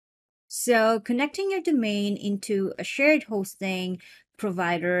So connecting your domain into a shared hosting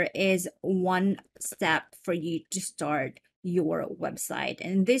provider is one step for you to start your website.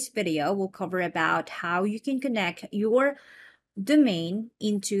 And in this video, we'll cover about how you can connect your domain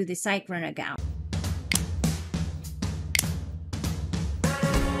into the Siteground account.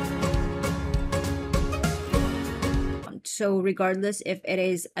 So regardless if it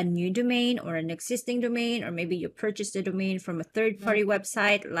is a new domain or an existing domain, or maybe you purchased a domain from a third-party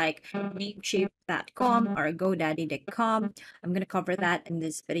website like namecheap.com or godaddy.com, I'm going to cover that in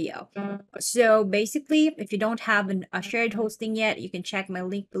this video. So basically, if you don't have a shared hosting yet, you can check my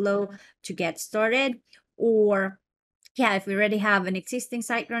link below to get started. Or yeah, if you already have an existing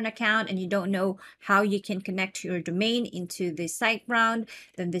SiteGround account and you don't know how you can connect your domain into the SiteGround,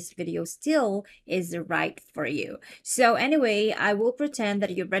 then this video still is right for you. So anyway, I will pretend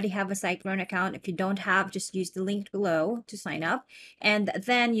that you already have a SiteGround account. If you don't have, just use the link below to sign up. And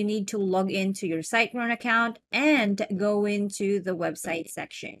then you need to log into your SiteGround account and go into the website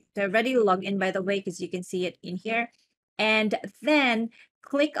section. So already logged in, by the way, because you can see it in here. And then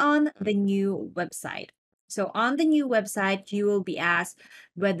click on the new website. So on the new website, you will be asked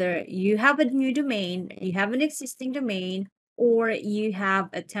whether you have a new domain, you have an existing domain, or you have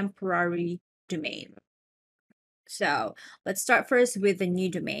a temporary domain. So let's start first with the new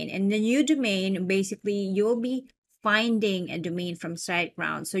domain. And the new domain, basically, you'll be finding a domain from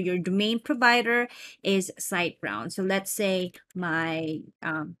SiteGround. So your domain provider is SiteGround. So let's say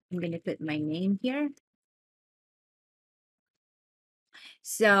I'm going to put my name here.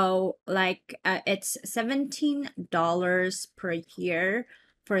 So like it's $17 per year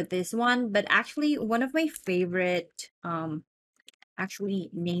for this one, but actually one of my favorite actually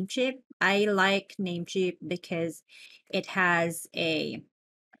Namecheap. I like Namecheap because it has I'm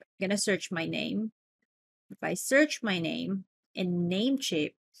gonna search my name. If I search my name in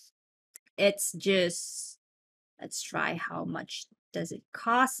Namecheap, it's just, let's try how much does it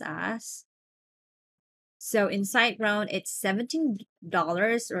cost us. So in SiteGround, it's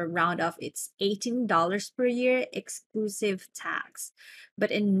 $17 or round off, it's $18 per year, exclusive tax. But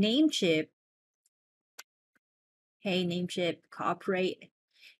in Namecheap, hey, Namecheap, cooperate.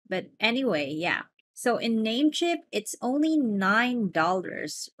 But anyway, yeah. So in Namecheap, it's only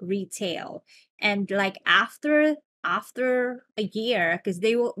 $9 retail. And like after a year, because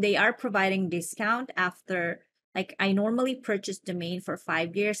they are providing discount after, like I normally purchase domain for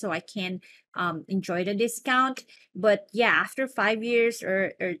 5 years so I can enjoy the discount. But yeah, after 5 years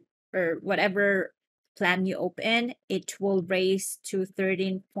or whatever plan you open, it will raise to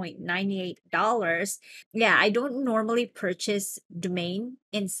 $13.98. Yeah, I don't normally purchase domain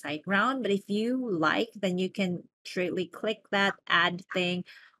in SiteGround, but if you like, then you can straightly click that add thing,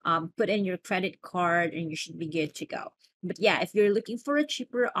 put in your credit card, and you should be good to go. But yeah, if you're looking for a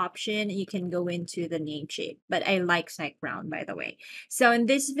cheaper option, you can go into the Namecheap. But I like SiteGround, by the way. So in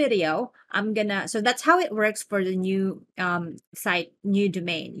this video, so that's how it works for the new new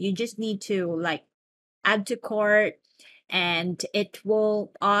domain. You just need to like add to cart, and it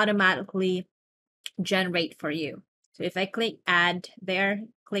will automatically generate for you. So if I click add there,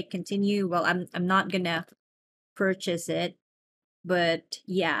 click continue, well, I'm not gonna purchase it, but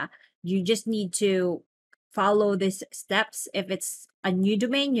yeah, you just need to follow these steps. If it's a new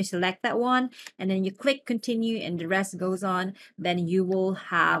domain, you select that one and then you click continue and the rest goes on, then you will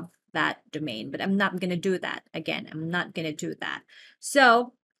have that domain. But I'm not gonna do that. Again, I'm not gonna do that.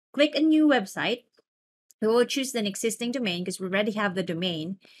 So click a new website. We will choose an existing domain because we already have the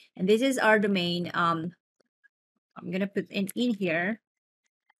domain, and this is our domain. I'm gonna put in here.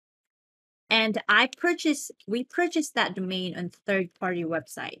 And we purchased that domain on third-party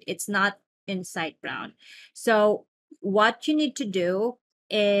website. It's not in SiteGround. So what you need to do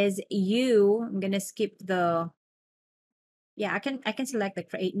is I'm gonna skip I can select the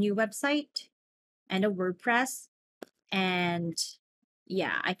create new website and a WordPress. And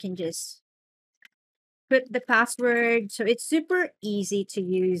yeah, I can just put the password. So it's super easy to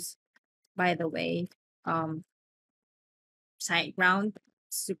use, by the way. SiteGround,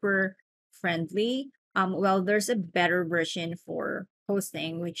 super friendly. Well, there's a better version for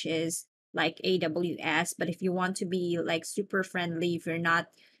hosting, which is like AWS. But if you want to be like super friendly, if you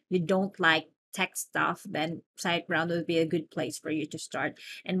don't like tech stuff, then SiteGround would be a good place for you to start.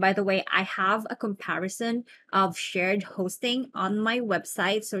 And by the way, I have a comparison of shared hosting on my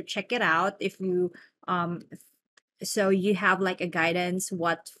website, so check it out if you so you have like a guidance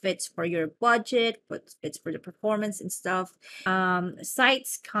what fits for your budget, what fits for the performance and stuff. Site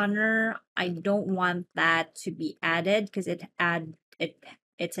scanner, I don't want that to be added because it's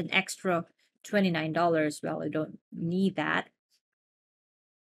an extra $29. Well, I don't need that.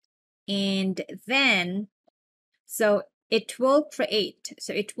 And then so it will create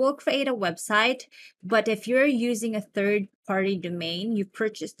a website. But if you're using a third party domain, you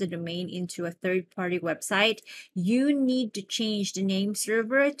purchase the domain into a third party website, you need to change the name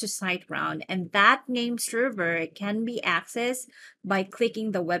server to SiteGround, and that name server can be accessed by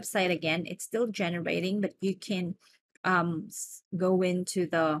clicking the website again. It's still generating, but you can go into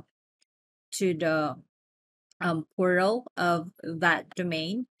the to the portal of that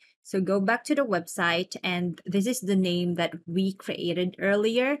domain. So go back to the website, and this is the name that we created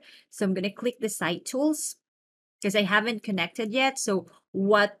earlier. So I'm going to click the site tools because I haven't connected yet. So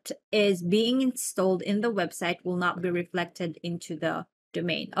what is being installed in the website will not be reflected into the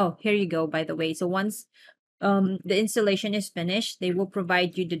domain. Oh, here you go, by the way. So once the installation is finished, they will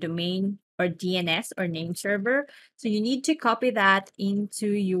provide you the domain or DNS or name server. So you need to copy that into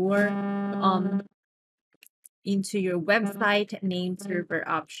your website name server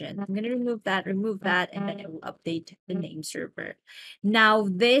option. I'm going to remove that, and then it will update the name server. Now,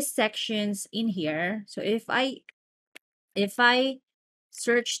 these sections in here, so if I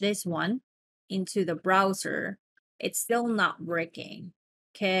search this one into the browser, it's still not working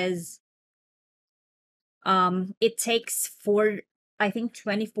because it takes I think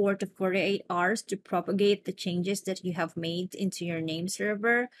 24 to 48 hours to propagate the changes that you have made into your name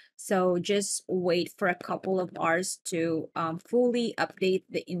server. So just wait for a couple of hours to fully update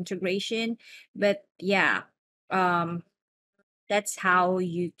the integration. But yeah, um that's how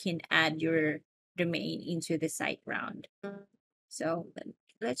you can add your domain into the SiteGround. So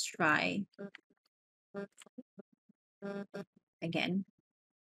let's try again.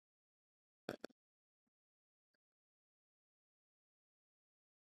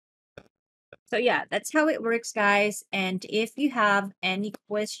 So yeah, that's how it works, guys. And if you have any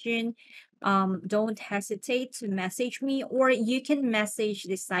question, don't hesitate to message me, or you can message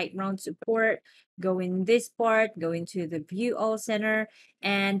the SiteGround support. Go in this part, go into the View All Center,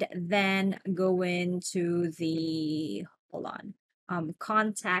 and then go into the hold on,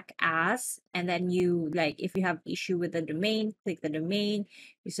 contact us, and then you like if you have issue with the domain, click the domain.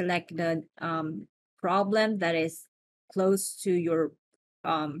 You select the problem that is close to your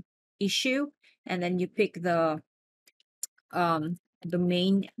issue, and then you pick the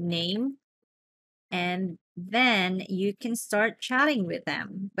domain name, and then you can start chatting with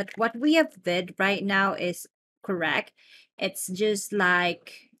them. But what we have did right now is correct. It's just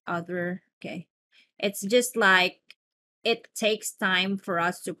like other okay. It's just like it takes time for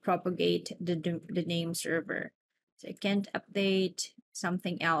us to propagate the name server. So I can't update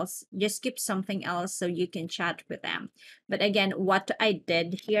something else. Just skip something else so you can chat with them. But again, what I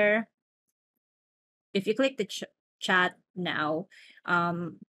did here, if you click the chat now,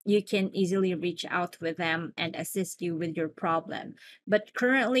 you can easily reach out with them and assist you with your problem. But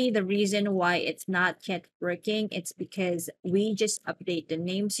currently, the reason why it's not yet working, it's because we just update the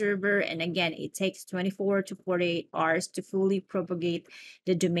name server. And again, it takes 24 to 48 hours to fully propagate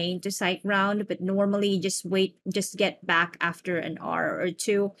the domain to SiteGround. But normally, just get back after an hour or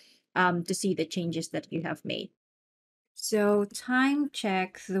two to see the changes that you have made. So time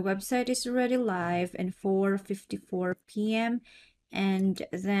check, the website is already live and 4:54 p.m. And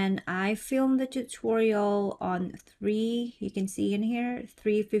then I filmed the tutorial on 3, you can see in here,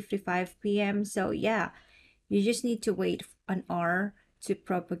 3:55 p.m. So yeah, you just need to wait an hour to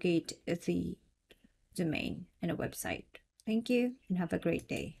propagate the domain and a website. Thank you and have a great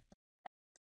day.